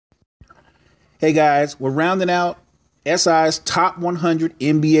Hey guys, we're rounding out SI's top 100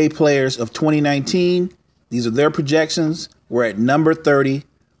 NBA players of 2019. These are their projections. We're at number 30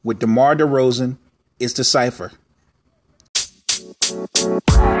 with DeMar DeRozan. It's the Cypher.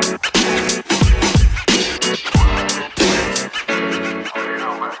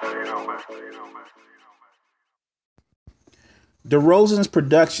 DeRozan's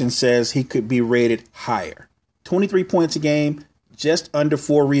production says he could be rated higher. 23 points a game, just under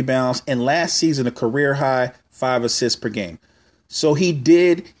 4 rebounds, and last season a career high 5 assists per game. So he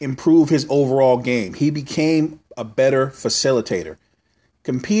did improve his overall game. He became a better facilitator.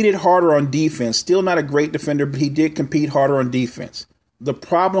 Competed harder on defense. Still not a great defender, but he did compete harder on defense. The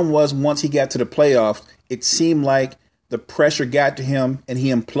problem was once he got to the playoffs, it seemed like the pressure got to him and he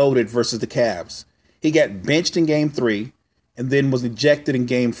imploded versus the Cavs. He got benched in Game 3 and then was ejected in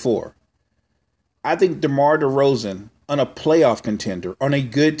Game 4. I think DeMar DeRozan, on a playoff contender, on a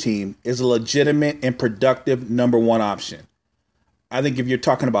good team, is a legitimate and productive number one option. I think if you're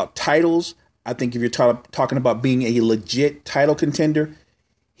talking about titles, I think if you're talking about being a legit title contender,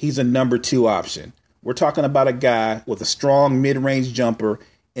 he's a number 2 option. We're talking about a guy with a strong mid-range jumper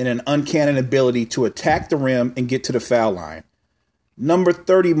and an uncanny ability to attack the rim and get to the foul line. Number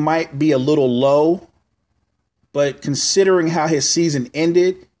 30 might be a little low, but considering how his season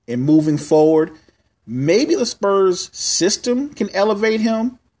ended and moving forward, maybe the Spurs system can elevate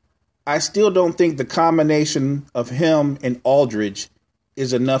him. I still don't think the combination of him and Aldridge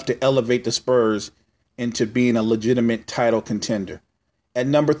is enough to elevate the Spurs into being a legitimate title contender. At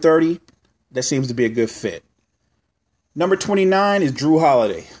number 30, that seems to be a good fit. Number 29 is Jrue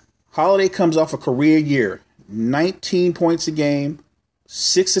Holiday. Holiday comes off a career year, 19 points a game,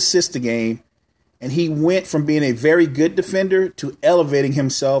 6 assists a game, and he went from being a very good defender to elevating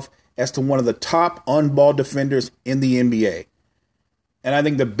himself as to one of the top on-ball defenders in the NBA. And I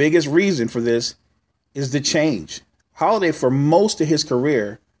think the biggest reason for this is the change. Holiday, for most of his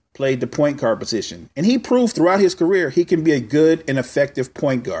career, played the point guard position. And he proved throughout his career he can be a good and effective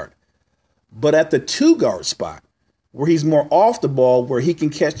point guard. But at the 2-guard spot, where he's more off the ball, where he can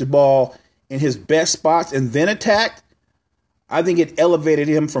catch the ball in his best spots and then attack, I think it elevated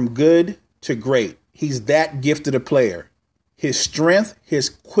him from good to great. He's that gifted a player. His strength, his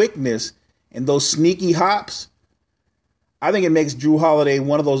quickness, and those sneaky hops, I think it makes Jrue Holiday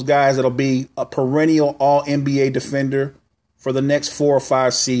one of those guys that'll be a perennial all-NBA defender for the next 4 or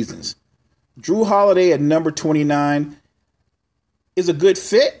 5 seasons. Jrue Holiday at number 29 is a good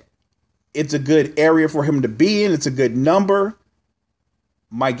fit. It's a good area for him to be in. It's a good number.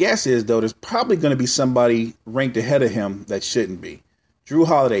 My guess is, though, there's probably going to be somebody ranked ahead of him that shouldn't be. Jrue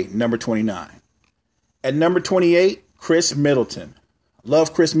Holiday, number 29. At number 28, Chris Middleton.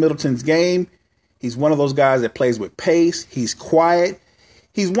 Love Chris Middleton's game. He's one of those guys that plays with pace. He's quiet.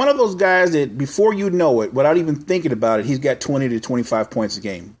 He's one of those guys that before you know it, without even thinking about it, he's got 20 to 25 points a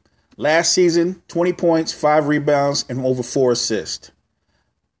game. Last season, 20 points, 5 rebounds, and over 4 assists.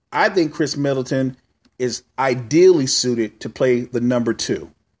 I think Chris Middleton is ideally suited to play the number 2.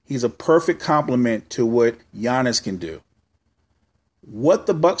 He's a perfect complement to what Giannis can do. What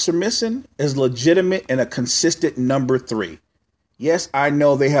the Bucks are missing is legitimate and a consistent number 3. Yes, I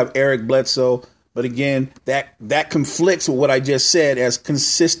know they have Eric Bledsoe, but again, that conflicts with what I just said as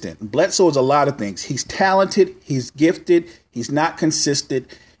consistent. Bledsoe is a lot of things. He's talented, he's gifted, he's not consistent,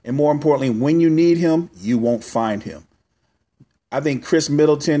 and more importantly, when you need him, you won't find him. I think Chris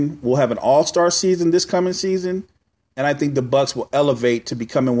Middleton will have an all-star season this coming season, and I think the Bucks will elevate to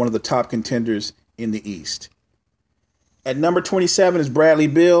becoming one of the top contenders in the East. At number 27 is Bradley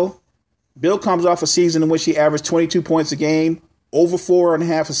Beal. Beal comes off a season in which he averaged 22 points a game, over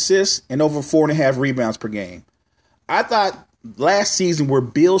 4.5 assists, and over 4.5 rebounds per game. I thought last season where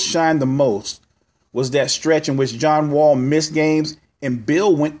Beal shined the most was that stretch in which John Wall missed games and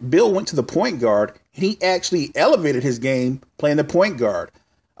Beal went to the point guard, and he actually elevated his game playing the point guard.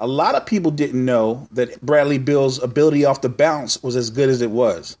 A lot of people didn't know that Bradley Beal's ability off the bounce was as good as it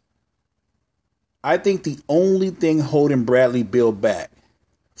was. I think the only thing holding Bradley Beal back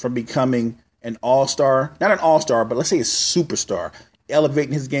from becoming an all-star, not an all-star, but let's say a superstar,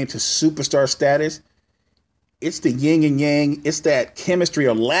 elevating his game to superstar status, it's the yin and yang. It's that chemistry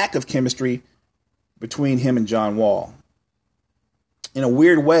or lack of chemistry between him and John Wall. In a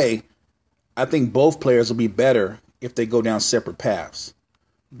weird way, I think both players will be better if they go down separate paths.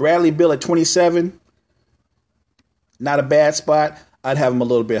 Bradley Beal at 27, not a bad spot. I'd have him a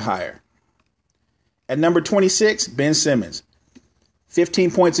little bit higher. At number 26, Ben Simmons.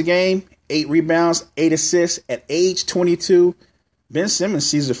 15 points a game, 8 rebounds, 8 assists. At age 22, Ben Simmons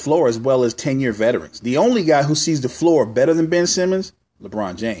sees the floor as well as 10-year veterans. The only guy who sees the floor better than Ben Simmons,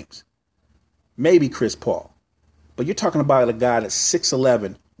 LeBron James. maybe Chris Paul. But you're talking about a guy that's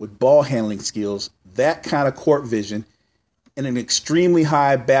 6'11", with ball handling skills, that kind of court vision, and an extremely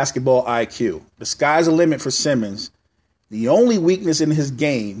high basketball IQ. The sky's the limit for Simmons. The only weakness in his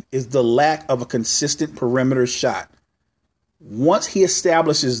game is the lack of a consistent perimeter shot. Once he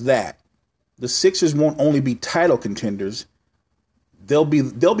establishes that, the Sixers won't only be title contenders, they'll be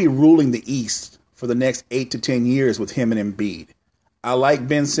ruling the East for the next 8 to 10 years with him and Embiid. I like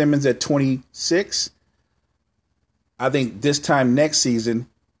Ben Simmons at 26. I think this time next season,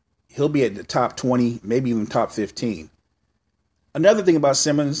 he'll be at the top 20, maybe even top 15. Another thing about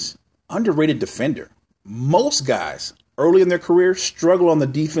Simmons, underrated defender. Most guys early in their career struggle on the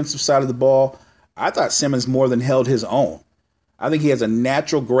defensive side of the ball. I thought Simmons more than held his own. I think he has a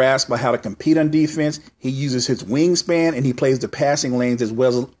natural grasp of how to compete on defense. He uses his wingspan and he plays the passing lanes as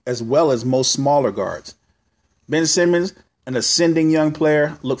well as most smaller guards. Ben Simmons, an ascending young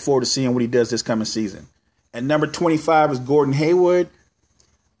player. Look forward to seeing what he does this coming season. At number 25 is Gordon Hayward.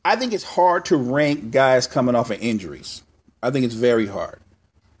 I think it's hard to rank guys coming off of injuries. I think it's very hard.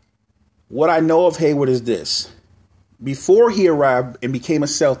 What I know of Hayward is this. Before he arrived and became a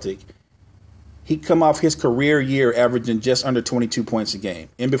Celtic, he'd come off his career year averaging just under 22 points a game.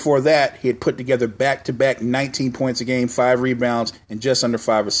 And before that, he had put together back-to-back 19 points a game, 5 rebounds, and just under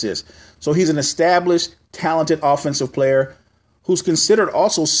 5 assists. So he's an established, talented offensive player who's considered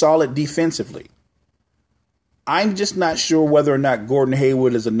also solid defensively. I'm just not sure whether or not Gordon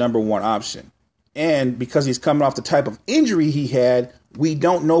Hayward is a number one option. And because he's coming off the type of injury he had, we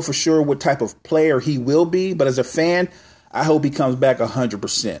don't know for sure what type of player he will be. But as a fan, I hope he comes back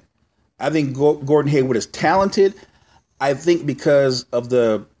 100%. I think Gordon Hayward is talented. I think because of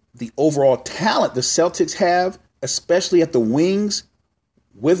the overall talent the Celtics have, especially at the wings,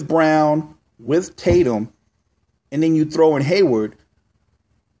 with Brown, with Tatum, and then you throw in Hayward,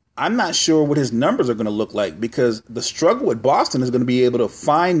 I'm not sure what his numbers are going to look like because the struggle with Boston is going to be able to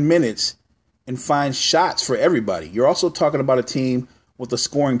find minutes and find shots for everybody. You're also talking about a team with a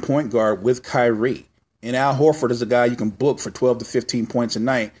scoring point guard with Kyrie. And Al Horford is a guy you can book for 12 to 15 points a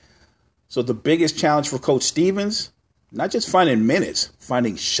night. So the biggest challenge for Coach Stevens, not just finding minutes,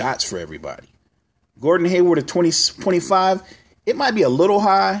 finding shots for everybody. Gordon Hayward at 25, it might be a little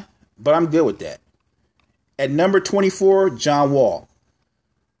high, but I'm good with that. At number 24, John Wall.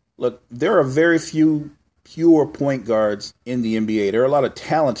 Look, there are very few pure point guards in the NBA. There are a lot of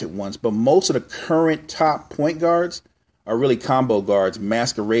talented ones, but most of the current top point guards are really combo guards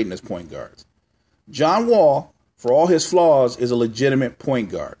masquerading as point guards. John Wall, for all his flaws, is a legitimate point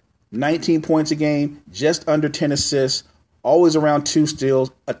guard. 19 points a game, just under 10 assists, always around 2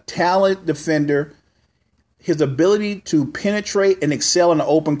 steals, a talented defender. His ability to penetrate and excel in the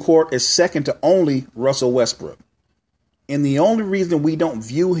open court is second to only Russell Westbrook. And the only reason we don't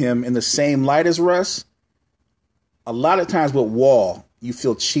view him in the same light as Russ, a lot of times with Wall, you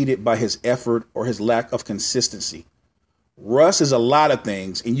feel cheated by his effort or his lack of consistency. Russ is a lot of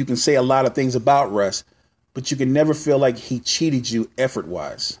things, and you can say a lot of things about Russ, but you can never feel like he cheated you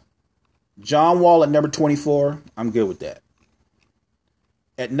effort-wise. John Wall at number 24, I'm good with that.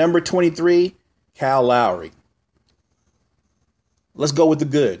 At number 23, Kyle Lowry. Let's go with the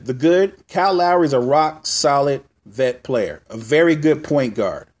good. The good, Kyle Lowry is a rock-solid vet player, a very good point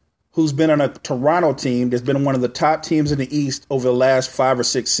guard who's been on a Toronto team that's been one of the top teams in the East over the last 5 or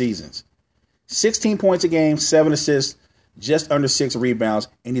 6 seasons. 16 points a game, 7 assists, just under 6 rebounds,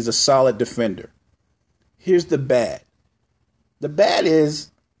 and he's a solid defender. Here's the bad. The bad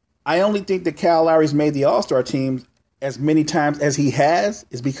is I only think that Kyle Lowry's made the All-Star team as many times as he has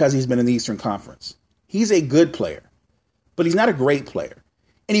is because he's been in the Eastern Conference. He's a good player, but he's not a great player.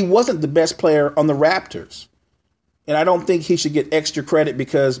 And he wasn't the best player on the Raptors. And I don't think he should get extra credit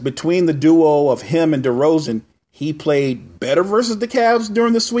because between the duo of him and DeRozan, he played better versus the Cavs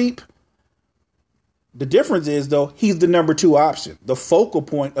during the sweep. The difference is, though, he's the number 2 option. The focal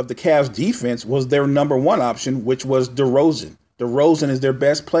point of the Cavs defense was their number 1 option, which was DeRozan. DeRozan is their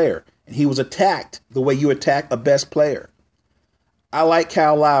best player, and he was attacked the way you attack a best player. I like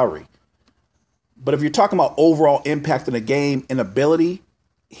Kyle Lowry. But if you're talking about overall impact in the game and ability,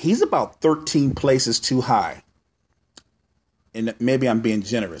 he's about 13 places too high. And maybe I'm being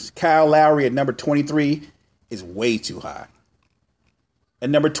generous. Kyle Lowry at number 23 is way too high. At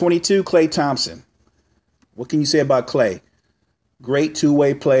number 22, Klay Thompson. What can you say about Klay? Great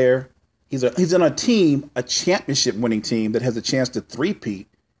two-way player. He's on a team, a championship-winning team that has a chance to three-peat,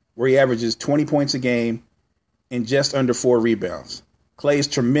 where he averages 20 points a game and just under 4 rebounds. Klay is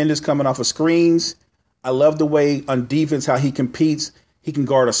tremendous coming off of screens. I love the way on defense how he competes. He can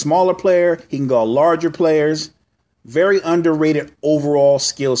guard a smaller player. He can guard larger players. Very underrated overall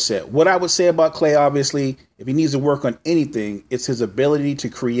skill set. What I would say about Klay, obviously, if he needs to work on anything, it's his ability to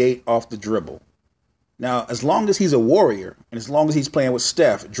create off the dribble. Now, as long as he's a Warrior, and as long as he's playing with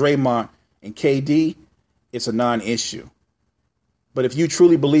Steph, Draymond, and KD, it's a non-issue. But if you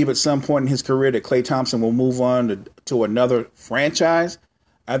truly believe at some point in his career that Klay Thompson will move on to another franchise,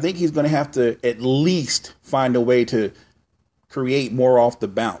 I think he's going to have to at least find a way to create more off the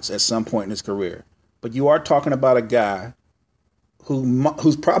bounce at some point in his career. But you are talking about a guy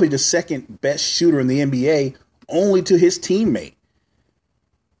who's probably the second best shooter in the NBA, only to his teammate.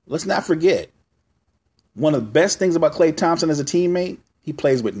 Let's not forget, one of the best things about Klay Thompson as a teammate, he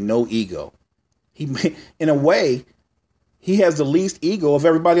plays with no ego. In a way, he has the least ego of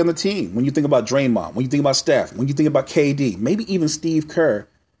everybody on the team. When you think about Draymond, when you think about Steph, when you think about KD, maybe even Steve Kerr,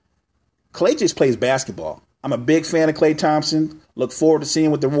 Klay just plays basketball. I'm a big fan of Klay Thompson. Look forward to seeing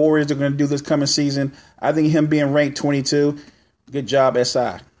what the Warriors are going to do this coming season. I think him being ranked 22, good job,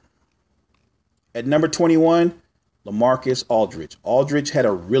 SI. At number 21, LaMarcus Aldridge. Aldridge had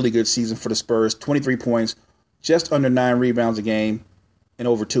a really good season for the Spurs, 23 points, just under 9 rebounds a game, and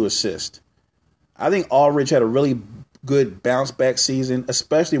over 2 assists. I think Aldridge had a really good bounce-back season,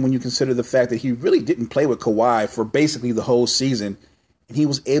 especially when you consider the fact that he really didn't play with Kawhi for basically the whole season, and he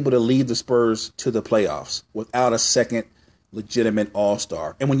was able to lead the Spurs to the playoffs without a second legitimate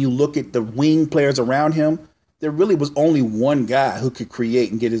all-star. And when you look at the wing players around him, there really was only one guy who could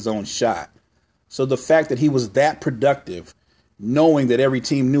create and get his own shot. So the fact that he was that productive, knowing that every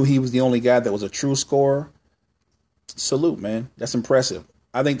team knew he was the only guy that was a true scorer, salute, man. That's impressive.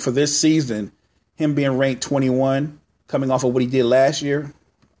 I think for this season, him being ranked 21, coming off of what he did last year,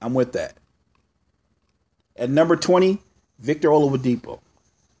 I'm with that. At number 20, Victor Oladipo.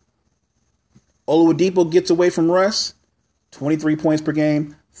 Oladipo gets away from Russ, 23 points per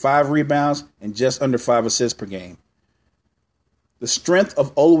game, 5 rebounds, and just under 5 assists per game. The strength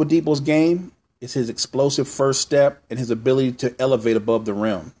of Oladipo's game is his explosive first step and his ability to elevate above the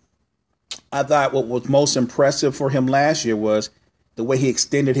rim. I thought what was most impressive for him last year was the way he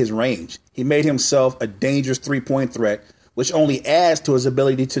extended his range. He made himself a dangerous three-point threat, which only adds to his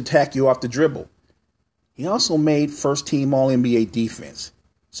ability to attack you off the dribble. He also made first-team All-NBA defense.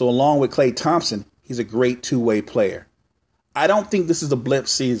 So along with Klay Thompson, he's a great two-way player. I don't think this is a blip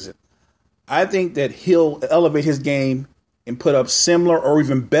season. I think that he'll elevate his game and put up similar or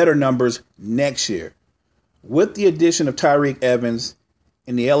even better numbers next year. With the addition of Tyreke Evans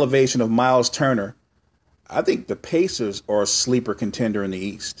and the elevation of Miles Turner, I think the Pacers are a sleeper contender in the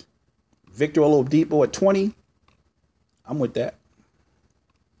East. Victor Oladipo at 20, I'm with that.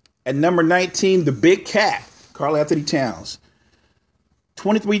 At number 19, the Big Cat, Karl-Anthony Towns.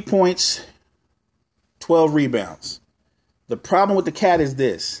 23 points, 12 rebounds. The problem with the Cat is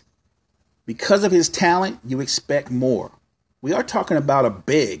this. Because of his talent, you expect more. We are talking about a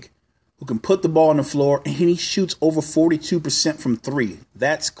big who can put the ball on the floor, and he shoots over 42% from 3.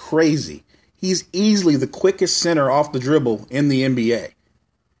 That's crazy. He's easily the quickest center off the dribble in the NBA.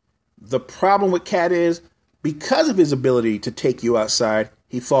 The problem with Cat is, because of his ability to take you outside,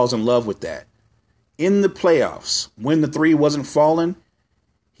 he falls in love with that. In the playoffs, when the 3 wasn't falling,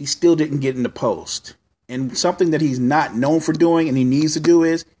 he still didn't get in the post. And something that he's not known for doing and he needs to do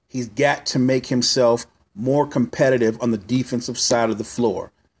is he's got to make himself more competitive on the defensive side of the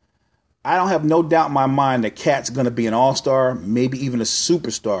floor. I don't have no doubt in my mind that Cat's going to be an all-star, maybe even a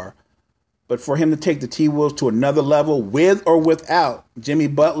superstar. But for him to take the T-Wolves to another level with or without Jimmy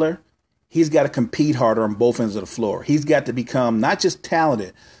Butler, he's got to compete harder on both ends of the floor. He's got to become not just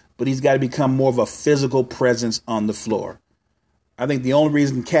talented, but he's got to become more of a physical presence on the floor. I think the only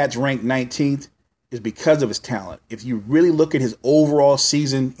reason Cat's ranked 19th is because of his talent. If you really look at his overall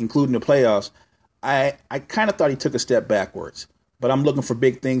season, including the playoffs, I kind of thought he took a step backwards. But I'm looking for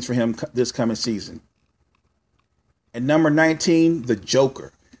big things for him this coming season. At number 19, the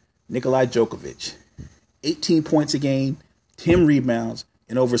Joker, Nikola Jokic. 18 points a game, 10 rebounds,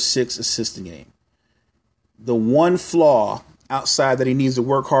 and over 6 assists a game. The one flaw outside that he needs to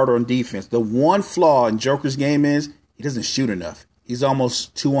work harder on defense, the one flaw in Joker's game is he doesn't shoot enough. He's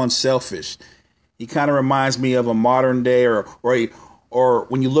almost too unselfish. He kind of reminds me of a modern day or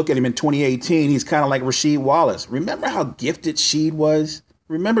when you look at him in 2018, he's kind of like Rasheed Wallace. Remember how gifted Sheed was?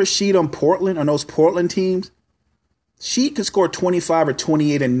 Remember Sheed on Portland, on those Portland teams? Sheed could score 25 or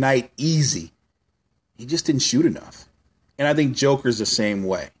 28 a night easy. He just didn't shoot enough. And I think Joker's the same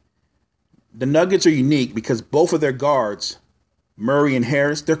way. The Nuggets are unique because both of their guards, Murray and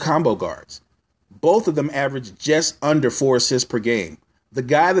Harris, they're combo guards. Both of them average just under 4 assists per game. The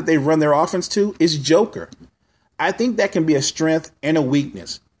guy that they run their offense to is Joker. I think that can be a strength and a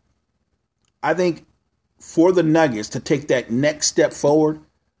weakness. I think for the Nuggets to take that next step forward,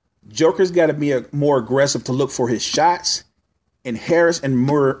 Joker's got to be more aggressive to look for his shots, and Harris and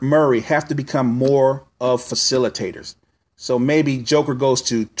Murray have to become more of facilitators. So maybe Joker goes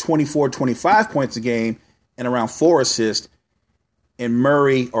to 24, 25 points a game and around 4 assists, and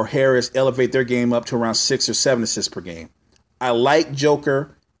Murray or Harris elevate their game up to around 6 or 7 assists per game. I like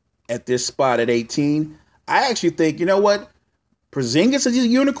Joker at this spot at 18. I actually think, you know what? Porzingis is a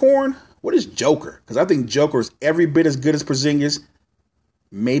unicorn. What is Joker? Because I think Joker is every bit as good as Porzingis,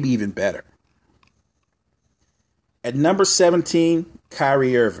 maybe even better. At number 17,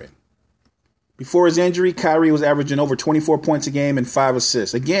 Kyrie Irving. Before his injury, Kyrie was averaging over 24 points a game and 5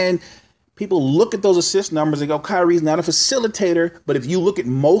 assists. Again, people look at those assist numbers and go, Kyrie's not a facilitator. But if you look at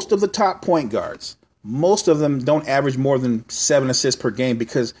most of the top point guards, most of them don't average more than 7 assists per game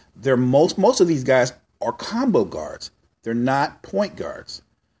because most of these guys are combo guards. They're not point guards.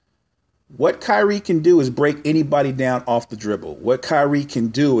 What Kyrie can do is break anybody down off the dribble. What Kyrie can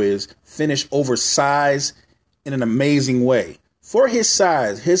do is finish oversized in an amazing way. For his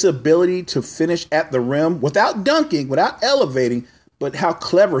size, his ability to finish at the rim without dunking, without elevating, but how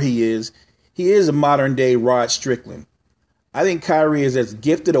clever he is a modern day Rod Strickland. I think Kyrie is as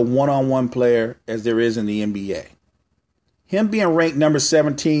gifted a one-on-one player as there is in the NBA. Him being ranked number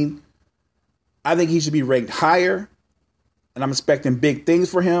 17, I think he should be ranked higher, and I'm expecting big things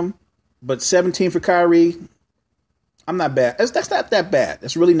for him. But 17 for Kyrie, I'm not bad. That's not that bad.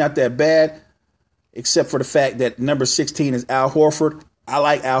 That's really not that bad, except for the fact that number 16 is Al Horford. I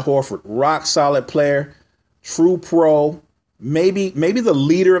like Al Horford. Rock solid player, true pro, maybe the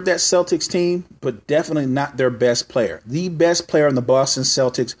leader of that Celtics team, but definitely not their best player. The best player in the Boston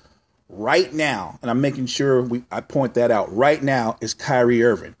Celtics right now, and I'm making sure I point that out right now, is Kyrie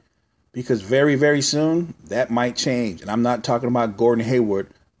Irving. Because very, very soon, that might change. And I'm not talking about Gordon Hayward.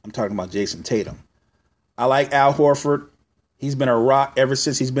 I'm talking about Jason Tatum. I like Al Horford. He's been a rock ever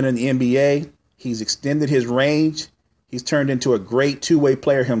since he's been in the NBA. He's extended his range. He's turned into a great two-way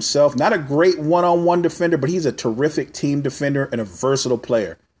player himself. Not a great one-on-one defender, but he's a terrific team defender and a versatile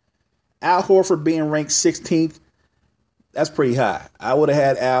player. Al Horford being ranked 16th, that's pretty high. I would have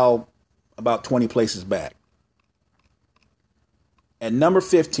had Al about 20 places back. At number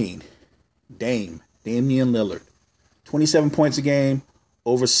 15, Damian Lillard. 27 points a game,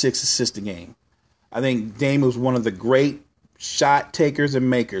 over 6 assists a game. I think Dame was one of the great shot takers and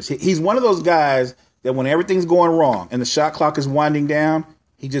makers. He's one of those guys that when everything's going wrong and the shot clock is winding down,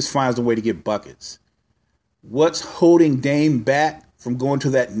 he just finds a way to get buckets. What's holding Dame back from going to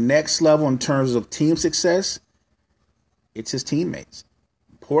that next level in terms of team success? It's his teammates.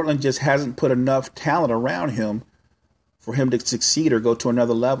 Portland just hasn't put enough talent around him for him to succeed or go to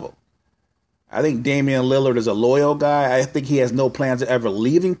another level. I think Damian Lillard is a loyal guy. I think he has no plans of ever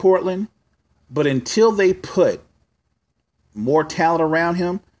leaving Portland. But until they put more talent around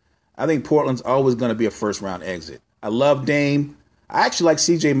him, I think Portland's always going to be a first-round exit. I love Dame. I actually like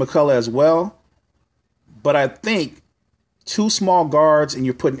C.J. McCullough as well. But I think 2 small guards and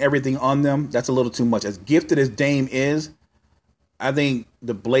you're putting everything on them, that's a little too much. As gifted as Dame is, I think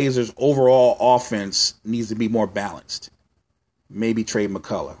the Blazers' overall offense needs to be more balanced. Maybe trade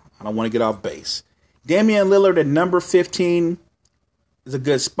McCullough. I don't want to get off base. Damian Lillard at number 15 is a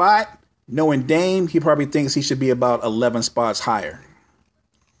good spot. Knowing Dame, he probably thinks he should be about 11 spots higher.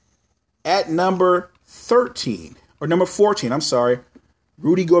 At number 14,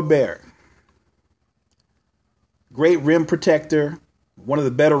 Rudy Gobert. Great rim protector, one of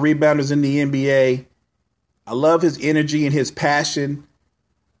the better rebounders in the NBA. I love his energy and his passion.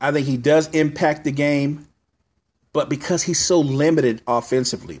 I think he does impact the game. But because he's so limited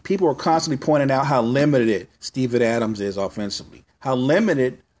offensively, people are constantly pointing out how limited Steven Adams is offensively, how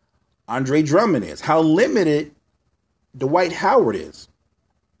limited Andre Drummond is, how limited Dwight Howard is.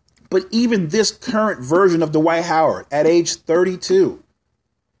 But even this current version of Dwight Howard at age 32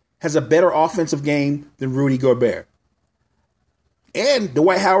 has a better offensive game than Rudy Gobert. And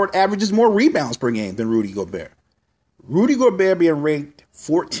Dwight Howard averages more rebounds per game than Rudy Gobert. Rudy Gobert being ranked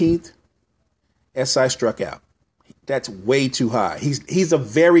 14th, SI struck out. That's way too high. He's a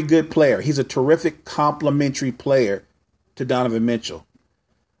very good player. He's a terrific complementary player to Donovan Mitchell.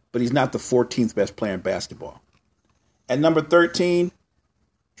 But he's not the 14th best player in basketball. At number 13,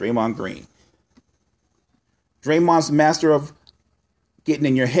 Draymond Green. Draymond's the master of getting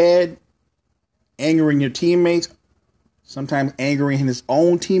in your head, angering your teammates, sometimes angering his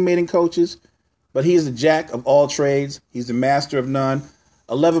own teammate and coaches. But he is the jack of all trades. He's the master of none.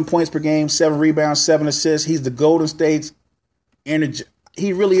 11 points per game, 7 rebounds, 7 assists. He's the Golden State's energy.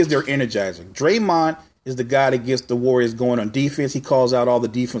 He really is their energizer. Draymond is the guy that gets the Warriors going on defense. He calls out all the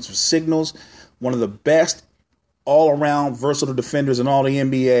defensive signals. one of the best all-around versatile defenders in all the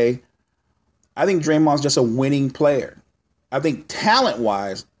NBA. I think Draymond's just a winning player. I think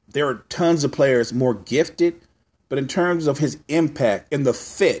talent-wise, there are tons of players more gifted, but in terms of his impact and the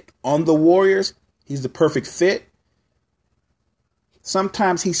fit on the Warriors, he's the perfect fit.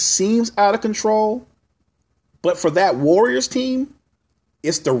 Sometimes he seems out of control, but for that Warriors team,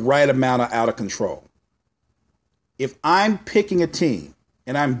 it's the right amount of out of control. If I'm picking a team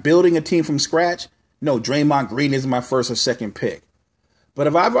and I'm building a team from scratch, no, Draymond Green is my first or second pick. But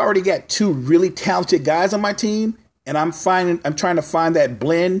if I've already got two really talented guys on my team and I'm trying to find that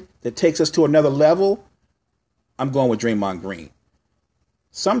blend that takes us to another level, I'm going with Draymond Green.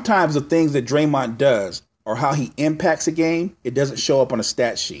 Sometimes the things that Draymond does or how he impacts a game, it doesn't show up on a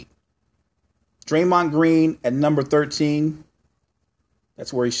stat sheet. Draymond Green at number 13,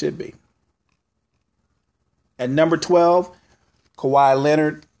 that's where he should be. At number 12, Kawhi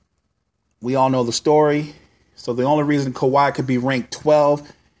Leonard. We all know the story. So the only reason Kawhi could be ranked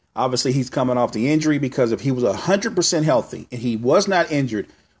 12, obviously he's coming off the injury, because if he was 100% healthy and he was not injured,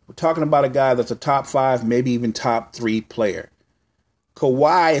 we're talking about a guy that's a top 5, maybe even top 3 player.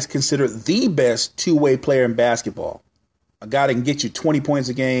 Kawhi is considered the best two-way player in basketball. A guy that can get you 20 points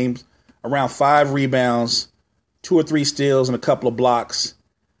a game, around 5 rebounds, 2 or 3 steals, and a couple of blocks.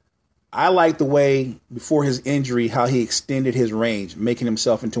 I like the way, before his injury, how he extended his range, making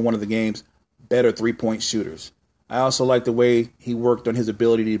himself into one of the game's better three-point shooters. I also like the way he worked on his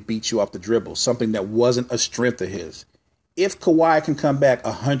ability to beat you off the dribble, something that wasn't a strength of his. If Kawhi can come back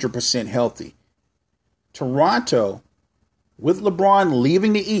 100% healthy, Toronto, with LeBron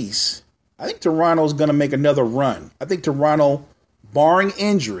leaving the East, I think Toronto's going to make another run. I think Toronto, barring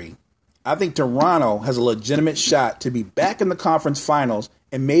injury, I think Toronto has a legitimate shot to be back in the conference finals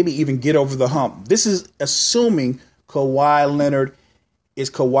and maybe even get over the hump. This is assuming Kawhi Leonard is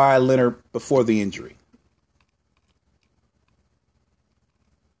Kawhi Leonard before the injury.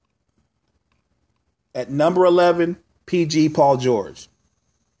 At number 11, PG Paul George.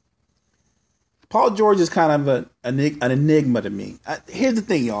 Paul George is kind of an enigma to me. Here's the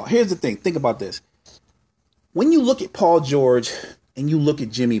thing, y'all. Here's the thing. Think about this. When you look at Paul George and you look at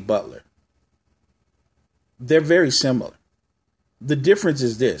Jimmy Butler, they're very similar. The difference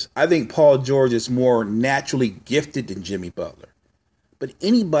is this. I think Paul George is more naturally gifted than Jimmy Butler. But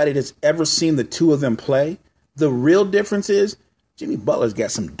anybody that's ever seen the two of them play, the real difference is Jimmy Butler's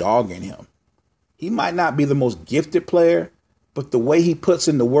got some dog in him. He might not be the most gifted player, but the way he puts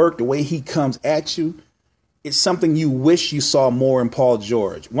in the work, the way he comes at you, it's something you wish you saw more in Paul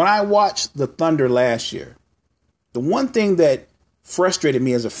George. When I watched the Thunder last year, the one thing that frustrated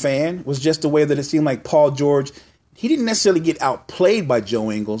me as a fan was just the way that it seemed like Paul George, he didn't necessarily get outplayed by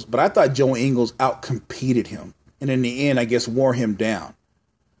Joe Ingles, but I thought Joe Ingles outcompeted him. And in the end, I guess, wore him down.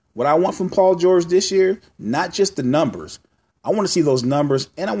 What I want from Paul George this year, not just the numbers. I want to see those numbers,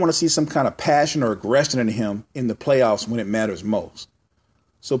 and I want to see some kind of passion or aggression in him in the playoffs when it matters most.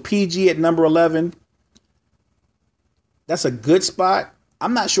 So PG at number 11, that's a good spot.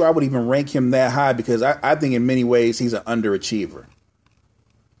 I'm not sure I would even rank him that high because I think in many ways he's an underachiever.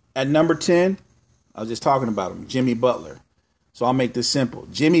 At number 10, I was just talking about him, Jimmy Butler. So I'll make this simple.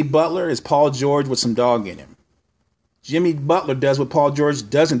 Jimmy Butler is Paul George with some dog in him. Jimmy Butler does what Paul George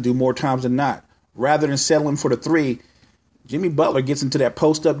doesn't do more times than not. Rather than settling for the three, Jimmy Butler gets into that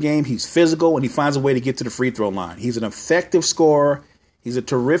post-up game. He's physical, and he finds a way to get to the free throw line. He's an effective scorer. He's a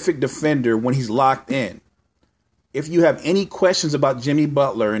terrific defender when he's locked in. If you have any questions about Jimmy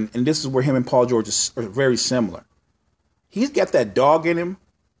Butler, and this is where him and Paul George are very similar, he's got that dog in him,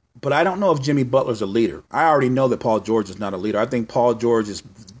 but I don't know if Jimmy Butler's a leader. I already know that Paul George is not a leader. I think Paul George is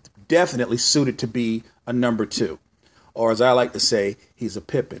definitely suited to be a number 2. Or as I like to say, he's a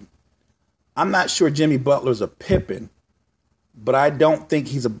Pippen. I'm not sure Jimmy Butler's a Pippen, but I don't think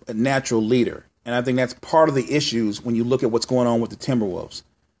he's a natural leader. And I think that's part of the issues when you look at what's going on with the Timberwolves.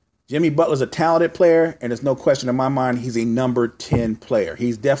 Jimmy Butler's a talented player, and there's no question in my mind he's a number 10 player.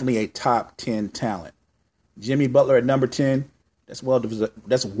 He's definitely a top 10 talent. Jimmy Butler at number 10, that's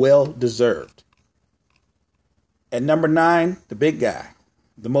well deserved. At number 9, the big guy,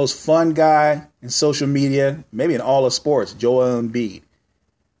 the most fun guy in social media, maybe in all of sports, Joel Embiid.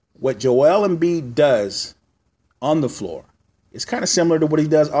 What Joel Embiid does on the floor is kind of similar to what he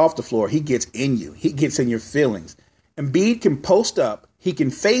does off the floor. He gets in you. He gets in your feelings. Embiid can post up, he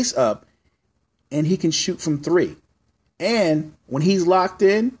can face up, and he can shoot from 3. And when he's locked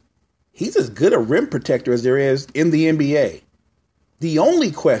in, he's as good a rim protector as there is in the NBA. The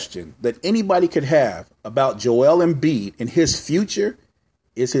only question that anybody could have about Joel Embiid and his future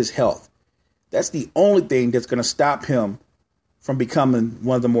is his health. That's the only thing that's going to stop him from becoming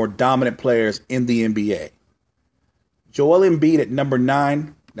one of the more dominant players in the NBA. Joel Embiid at number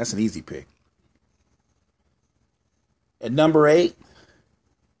 9, that's an easy pick. At number 8,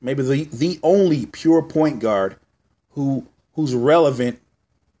 maybe the only pure point guard who's relevant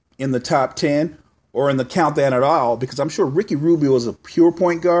in the top 10 or in the countdown at all, because I'm sure Ricky Rubio is a pure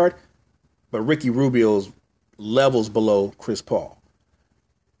point guard, but Ricky Rubio's levels below Chris Paul.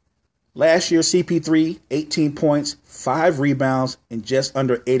 Last year, CP3, 18 points, 5 rebounds, and just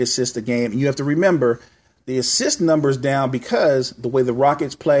under 8 assists a game. And you have to remember, the assist number is down because the way the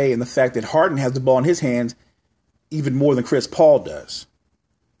Rockets play and the fact that Harden has the ball in his hands even more than Chris Paul does.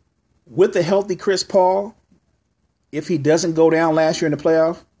 With the healthy Chris Paul, if he doesn't go down last year in the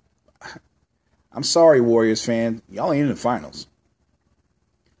playoff, I'm sorry, Warriors fans, y'all ain't in the finals.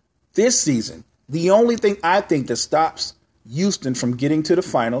 This season, the only thing I think that stops Houston from getting to the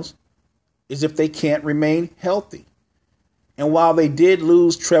finals is if they can't remain healthy. And while they did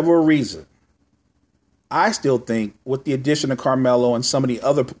lose Trevor Ariza, I still think with the addition of Carmelo and some of the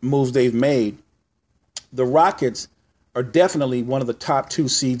other moves they've made, the Rockets are definitely one of the top 2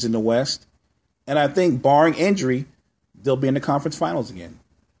 seeds in the West. And I think, barring injury, they'll be in the conference finals again.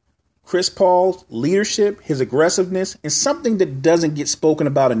 Chris Paul's leadership, his aggressiveness, is something that doesn't get spoken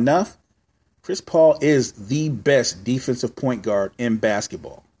about enough. Chris Paul is the best defensive point guard in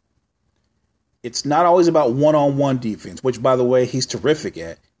basketball. It's not always about one-on-one defense, which, by the way, he's terrific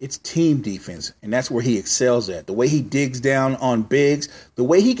at. It's team defense, and that's where he excels at. The way he digs down on bigs, the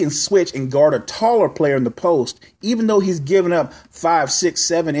way he can switch and guard a taller player in the post, even though he's giving up 5, 6,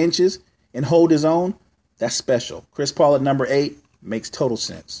 7 inches and hold his own, that's special. Chris Paul at number 8 makes total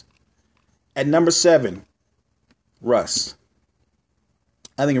sense. At number 7, Russ.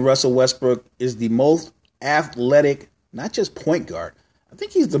 I think Russell Westbrook is the most athletic, not just point guard, I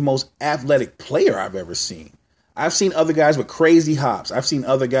think he's the most athletic player I've ever seen. I've seen other guys with crazy hops. I've seen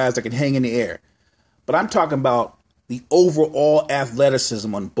other guys that can hang in the air. But I'm talking about the overall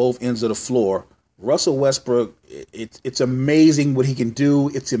athleticism on both ends of the floor. Russell Westbrook, it's amazing what he can do.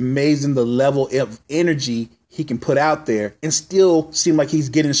 It's amazing the level of energy he can put out there and still seem like he's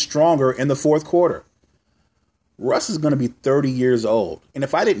getting stronger in the fourth quarter. Russ is going to be 30 years old. And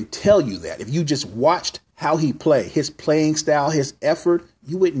if I didn't tell you that, if you just watched how he play, his playing style, his effort,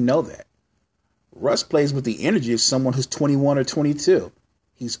 you wouldn't know that. Russ plays with the energy of someone who's 21 or 22.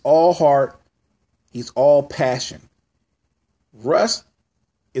 He's all heart. He's all passion. Russ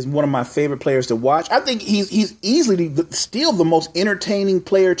is one of my favorite players to watch. I think he's easily still the most entertaining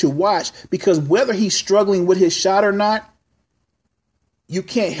player to watch because whether he's struggling with his shot or not, you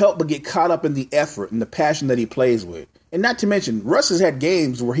can't help but get caught up in the effort and the passion that he plays with. And not to mention, Russ has had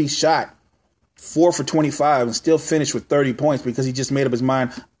games where he shot 4 for 25 and still finished with 30 points because he just made up his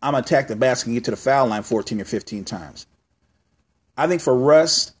mind, I'm going to attack the basket and get to the foul line 14 or 15 times. I think for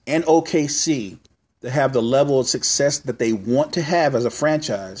Russ and OKC to have the level of success that they want to have as a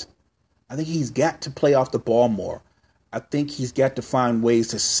franchise, I think he's got to play off the ball more. I think he's got to find ways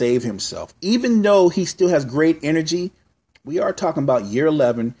to save himself. Even though he still has great energy, we are talking about year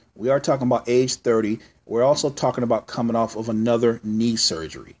 11. We are talking about age 30. We're also talking about coming off of another knee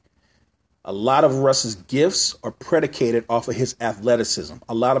surgery. A lot of Russ's gifts are predicated off of his athleticism.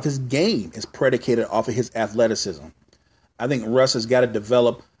 A lot of his game is predicated off of his athleticism. I think Russ has got to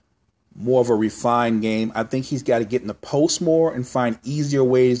develop more of a refined game. I think he's got to get in the post more and find easier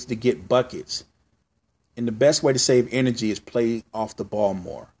ways to get buckets. And the best way to save energy is play off the ball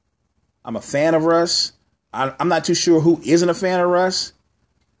more. I'm a fan of Russ. I'm not too sure who isn't a fan of Russ.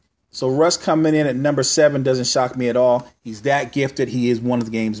 So Russ coming in at number 7 doesn't shock me at all. He's that gifted. He is one of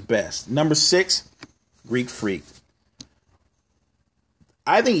the game's best. Number 6, Greek Freak.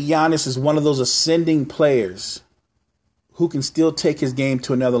 I think Giannis is one of those ascending players who can still take his game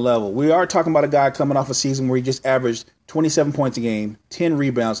to another level. We are talking about a guy coming off a season where he just averaged 27 points a game, 10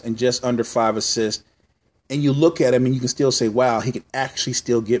 rebounds, and just under 5 assists. And you look at him and you can still say, wow, he can actually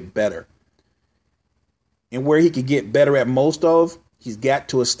still get better. And where he could get better at most of, he's got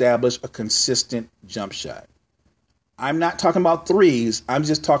to establish a consistent jump shot. I'm not talking about threes. I'm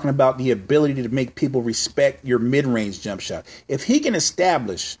just talking about the ability to make people respect your mid-range jump shot. If he can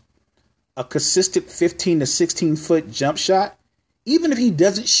establish a consistent 15 to 16-foot jump shot, even if he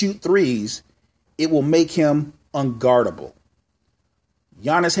doesn't shoot threes, it will make him unguardable.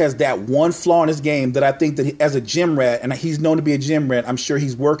 Giannis has that one flaw in his game that I think that as a gym rat, and he's known to be a gym rat, I'm sure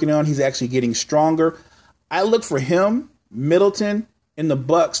he's working on. He's actually getting stronger. I look for him, Middleton, and the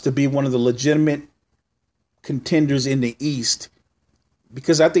Bucks to be one of the legitimate contenders in the East,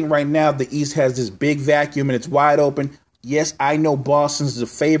 because I think right now the East has this big vacuum and it's wide open. Yes, I know Boston's the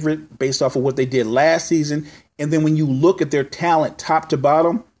favorite based off of what they did last season, And then when you look at their talent top to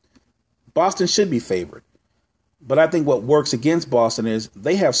bottom, Boston should be favored. But I think what works against Boston is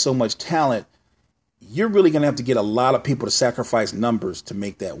they have so much talent, you're really going to have to get a lot of people to sacrifice numbers to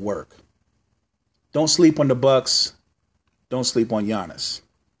make that work. Don't sleep on the Bucks. Don't sleep on Giannis.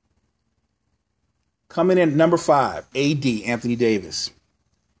 Coming in at number 5, AD, Anthony Davis.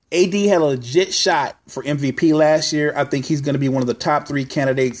 AD had a legit shot for MVP last year. I think he's going to be one of the top 3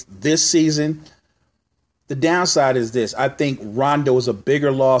 candidates this season. The downside is this. I think Rondo is a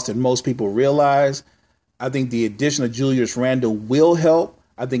bigger loss than most people realize. I think the addition of Julius Randle will help.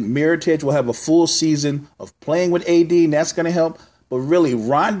 I think Mirotic will have a full season of playing with AD, and that's going to help. But really,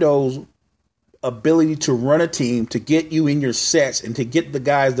 Rondo's ability to run a team, to get you in your sets, and to get the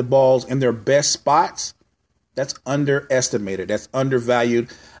guys the balls in their best spots, that's underestimated. That's undervalued.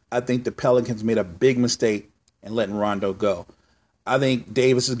 I think the Pelicans made a big mistake in letting Rondo go. I think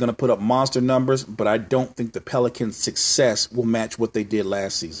Davis is going to put up monster numbers, but I don't think the Pelicans' success will match what they did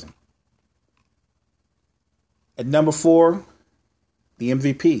last season. At number 4, the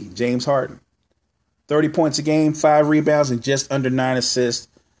MVP, James Harden. 30 points a game, 5 rebounds, and just under 9 assists.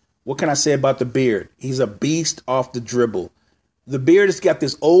 What can I say about the beard? He's a beast off the dribble. The beard has got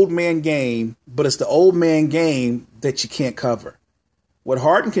this old man game, but it's the old man game that you can't cover. What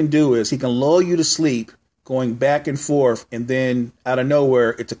Harden can do is he can lull you to sleep going back and forth, and then out of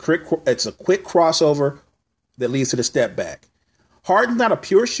nowhere, it's a quick crossover that leads to the step back. Harden's not a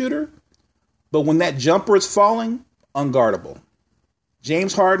pure shooter, but when that jumper is falling, unguardable.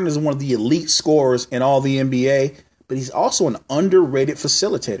 James Harden is one of the elite scorers in all the NBA, but he's also an underrated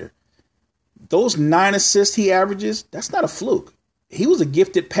facilitator. Those 9 assists he averages, that's not a fluke. He was a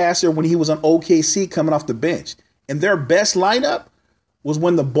gifted passer when he was on OKC coming off the bench. And their best lineup was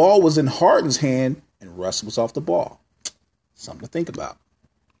when the ball was in Harden's hand and Russ was off the ball. Something to think about.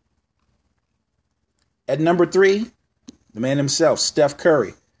 At number 3, the man himself, Steph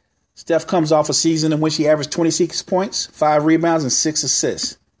Curry. Steph comes off a season in which he averaged 26 points, 5 rebounds, and 6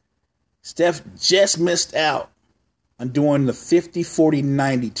 assists. Steph just missed out on doing the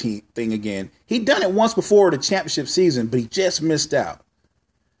 50-40-90 thing again. He'd done it once before the championship season, but he just missed out.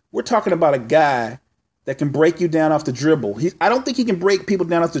 We're talking about a guy that can break you down off the dribble. I don't think he can break people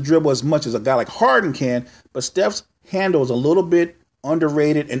down off the dribble as much as a guy like Harden can, but Steph's handle is a little bit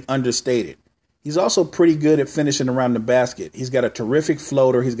underrated and understated. He's also pretty good at finishing around the basket. He's got a terrific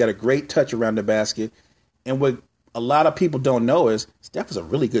floater. He's got a great touch around the basket. And what a lot of people don't know is Steph is a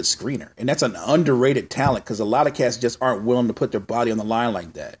really good screener. And that's an underrated talent because a lot of cats just aren't willing to put their body on the line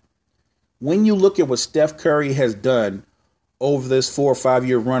like that. When you look at what Steph Curry has done over this 4 or 5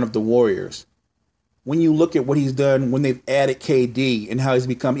 year run of the Warriors, when you look at what he's done when they've added KD and how he's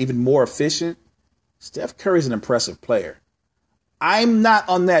become even more efficient, Steph Curry's an impressive player. I'm not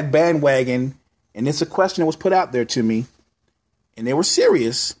on that bandwagon, and it's a question that was put out there to me, and they were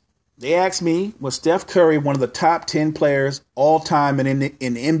serious. They asked me, was Steph Curry one of the top 10 players all time in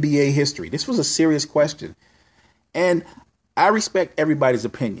NBA history? This was a serious question. And I respect everybody's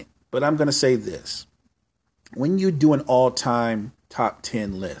opinion, but I'm going to say this. When you do an all-time top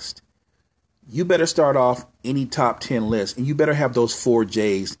 10 list, you better start off any top 10 list, and you better have those 4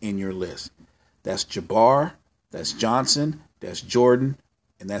 J's in your list. That's Jabbar, that's Johnson, that's Jordan,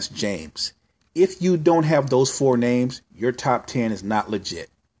 and that's James. If you don't have those 4 names, your top 10 is not legit.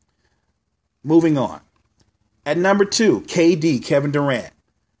 Moving on. At number 2, KD, Kevin Durant.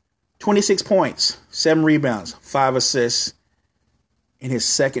 26 points, 7 rebounds, 5 assists in his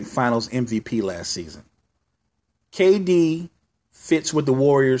second finals MVP last season. KD fits with the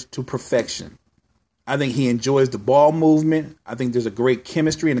Warriors to perfection. I think he enjoys the ball movement. I think there's a great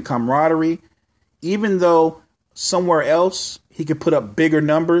chemistry and a camaraderie. Even though somewhere else he could put up bigger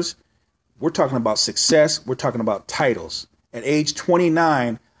numbers, we're talking about success. We're talking about titles. At age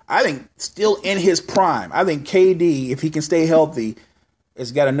 29, I think still in his prime. I think KD, if he can stay healthy,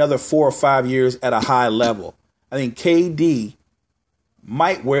 has got another 4 or 5 years at a high level. I think KD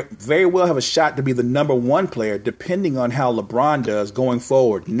might very well have a shot to be the number 1 player, depending on how LeBron does going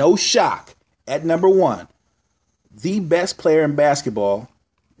forward. No shock. At number 1, the best player in basketball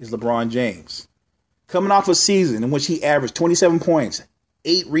is LeBron James. Coming off a season in which he averaged 27 points,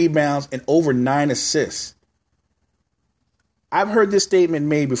 8 rebounds, and over 9 assists. I've heard this statement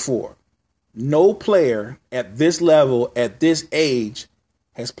made before. No player at this level, at this age,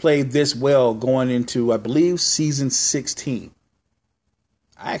 has played this well going into, I believe, season 16.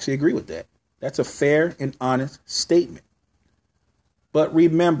 I actually agree with that. That's a fair and honest statement. But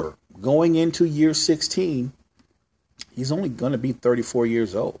remember, going into year 16, he's only going to be 34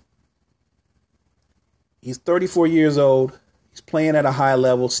 years old. He's 34 years old. He's playing at a high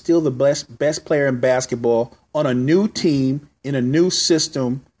level, still the best player in basketball on a new team in a new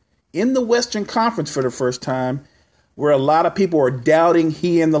system in the Western Conference for the first time, where a lot of people are doubting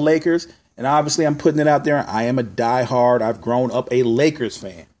he and the Lakers. And obviously I'm putting it out there. I am a diehard. I've grown up a Lakers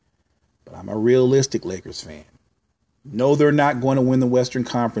fan, but I'm a realistic Lakers fan. No, they're not going to win the Western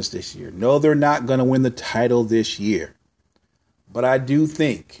Conference this year. No, they're not going to win the title this year. But I do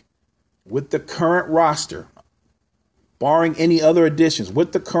think with the current roster, barring any other additions,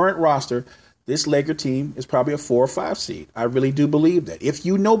 with the current roster, this Laker team is probably a 4 or 5 seed. I really do believe that. If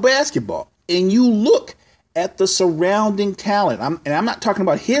you know basketball and you look at the surrounding talent, I'm not talking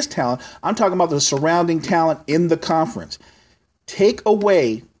about his talent, I'm talking about the surrounding talent in the conference. Take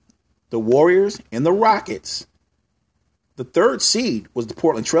away the Warriors and the Rockets. The 3rd seed was the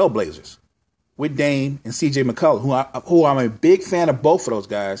Portland Trail Blazers with Dame and CJ McCollum, who I'm a big fan of both of those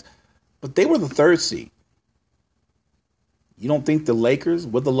guys, but they were the 3rd seed. You don't think the Lakers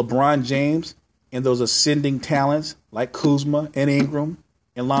with the LeBron James and those ascending talents like Kuzma and Ingram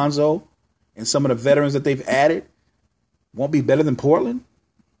and Lonzo and some of the veterans that they've added won't be better than Portland?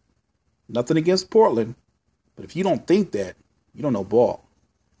 Nothing against Portland, but if you don't think that, you don't know ball.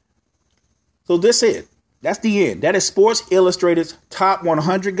 So that's it. That's the end. That is Sports Illustrated's Top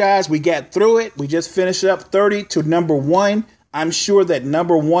 100, guys. We got through it. We just finished up 30 to number 1. I'm sure that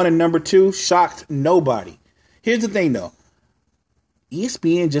number 1 and number 2 shocked nobody. Here's the thing, though.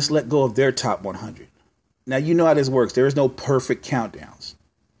 ESPN just let go of their Top 100. Now, you know how this works. There is no perfect countdowns.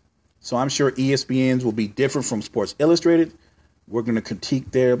 So I'm sure ESPN's will be different from Sports Illustrated. We're going to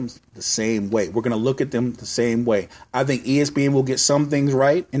critique them the same way. We're going to look at them the same way. I think ESPN will get some things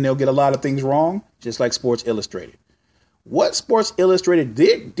right, and they'll get a lot of things wrong, just like Sports Illustrated. What Sports Illustrated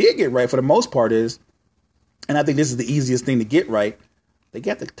did get right for the most part is, and I think this is the easiest thing to get right, they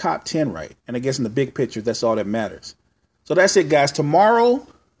got the top 10 right. And I guess in the big picture, that's all that matters. So that's it, guys. Tomorrow,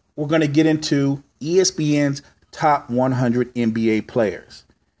 we're going to get into ESPN's top 100 NBA players.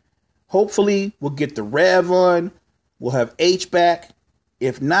 Hopefully, we'll get the Rev on. We'll have H back.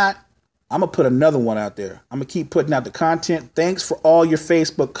 If not, I'm going to put another one out there. I'm going to keep putting out the content. Thanks for all your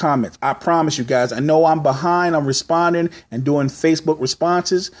Facebook comments. I promise you guys, I know I'm behind. I'm responding and doing Facebook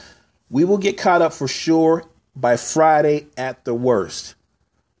responses. We will get caught up for sure by Friday at the worst.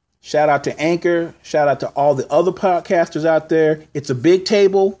 Shout out to Anchor. Shout out to all the other podcasters out there. It's a big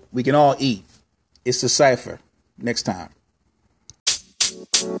table. We can all eat. It's the Cypher. Next time.